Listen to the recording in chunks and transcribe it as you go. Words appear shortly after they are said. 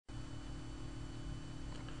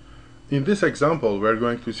In this example, we're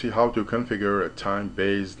going to see how to configure a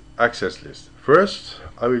time-based access list. First,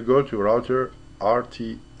 I will go to router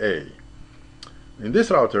RTA. In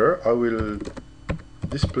this router, I will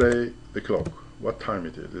display the clock, what time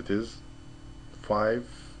it is. It is 5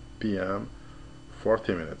 p.m.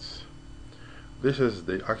 40 minutes. This is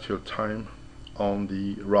the actual time on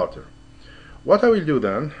the router. What I will do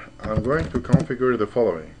then, I'm going to configure the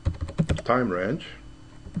following. Time range.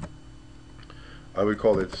 I will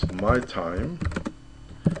call it my time,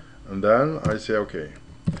 and then I say okay,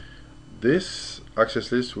 this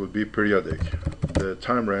access list will be periodic. The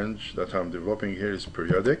time range that I'm developing here is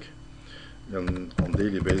periodic and on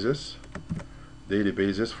daily basis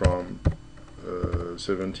from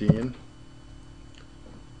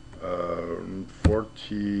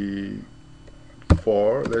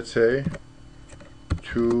 1744, let's say,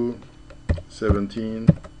 to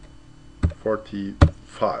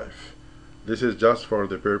 1745. This is just for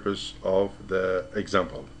the purpose of the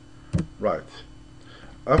example. Right.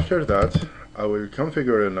 After that, I will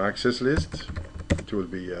configure an access list. It will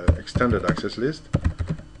be an extended access list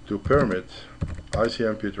to permit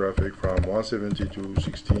ICMP traffic from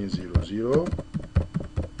 172.16.00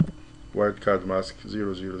 wildcard mask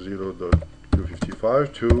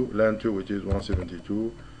 000.255 to LAN 2, which is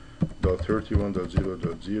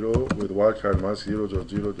 172.31.0.0 with wildcard mask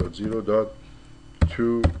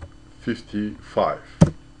 0.0.0.255.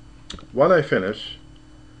 When I finish,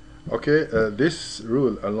 okay, this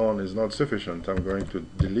rule alone is not sufficient. I'm going to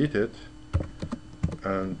delete it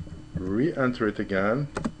and re-enter it again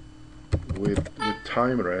with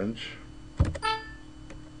time range.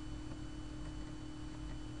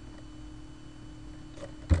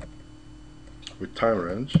 With time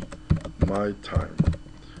range, my time.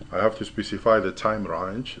 I have to specify the time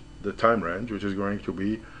range, which is going to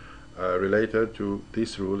be related to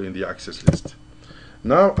this rule in the access list.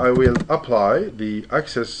 Now I will apply the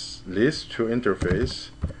access list to interface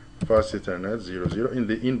fast Ethernet 00 in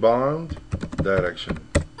the inbound direction.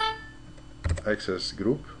 Access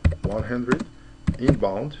group 100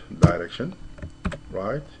 inbound direction.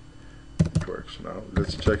 Right, it works now.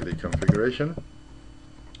 Let's check the configuration.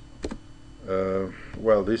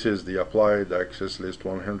 Well, this is the applied access list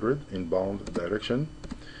 100 inbound direction.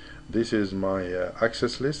 This is my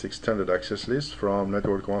access list, extended access list from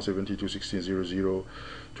network 172.16.00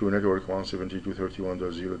 to network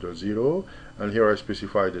 172.31.0.0, and here I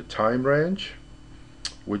specify the time range,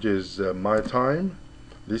 which is my time.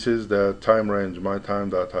 This is the time range, my time,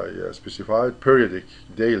 that I specified, periodic,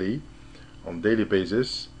 daily, on daily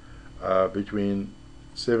basis, between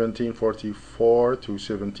 1744 to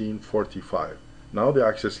 1745. Now the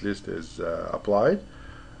access list is applied.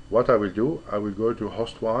 What I will do, I will go to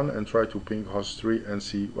host 1 and try to ping host 3 and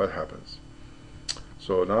see what happens.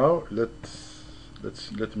 So now let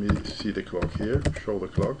me see the clock here, show the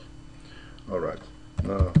clock. Alright,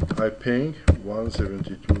 now I ping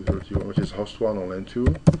 172.31, which is host 1 on LAN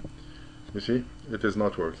 2. You see, it is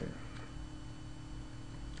not working.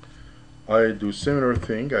 I do similar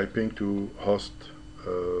thing, I ping to host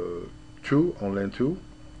 2 on LAN 2.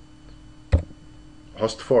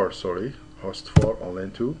 Host 4, sorry. Host 4 on LAN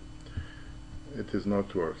 2. It is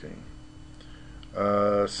not working.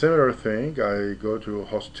 Similar thing, I go to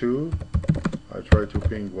host 2, I try to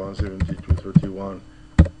ping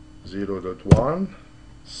 172.31.0.1,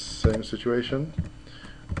 same situation,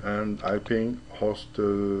 and I ping host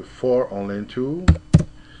 4 on LAN 2,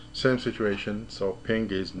 same situation, so ping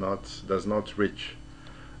does not reach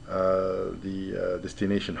the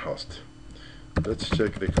destination host. Let's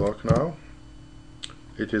check the clock now.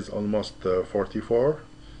 It is almost 44,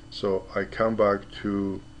 so I come back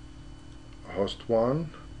to host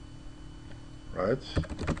 1, right?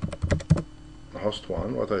 Host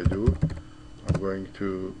 1, what I do, I'm going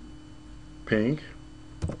to ping,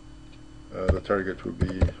 the target will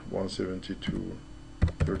be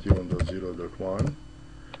 172.31.0.1,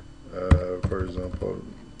 for example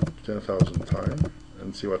 10,000 times,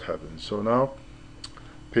 and see what happens. So now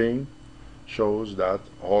ping shows that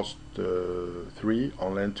host 3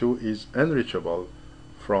 on LAN 2 is unreachable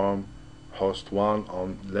from host 1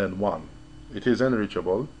 on LAN 1. It is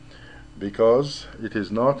unreachable because it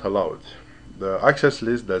is not allowed. The access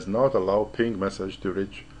list does not allow ping message to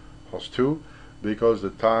reach host 2 because the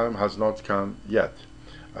time has not come yet.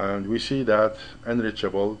 And we see that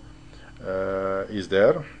unreachable is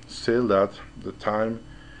there, still that the time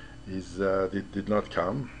is did not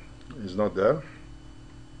come, is not there.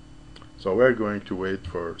 So we're going to wait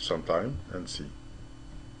for some time and see.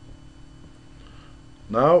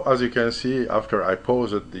 Now, as you can see, after I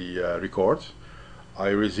paused the record, I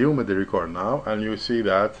resumed the record now, and you see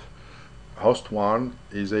that host 1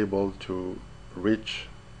 is able to reach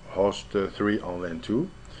host 3 on LAN 2.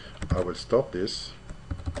 I will stop this,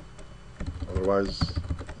 otherwise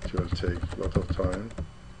it will take a lot of time.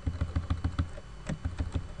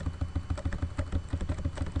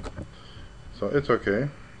 So it's okay.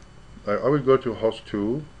 I will go to host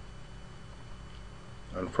 2,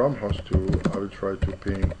 and from host 2 I will try to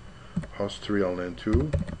ping host 3 on LAN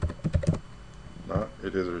 2. Now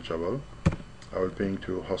it is reachable. I will ping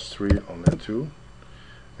to host 3 on LAN 2.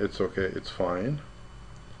 It's okay, it's fine.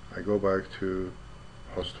 I go back to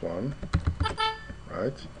host 1,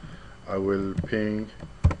 right? I will ping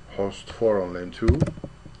host 4 on LAN 2.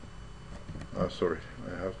 Sorry,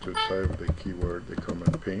 I have to type the keyword, the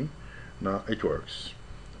command ping. Now it works.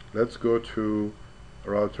 Let's go to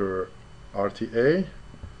router RTA.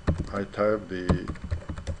 I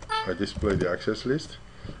display the access list,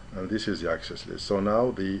 and this is the access list. So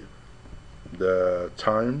now the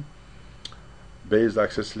time based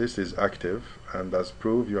access list is active, and as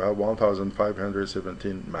proof you have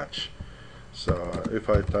 1517 match. So if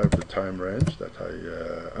I type the time range that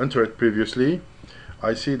I entered previously,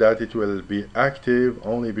 I see that it will be active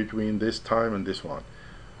only between this time and this one,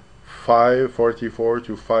 5:44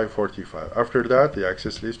 to 5:45. After that the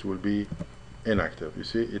access list will be inactive. You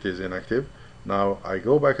see, it is inactive. Now I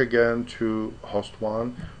go back again to host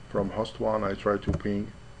 1. From host 1 I try to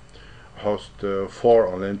ping host 4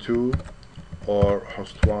 on LAN 2 or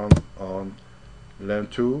host 1 on LAN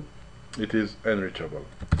 2. It is unreachable.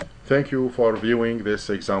 Thank you for viewing this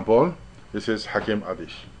example. This is Hakim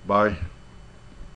Adish. Bye.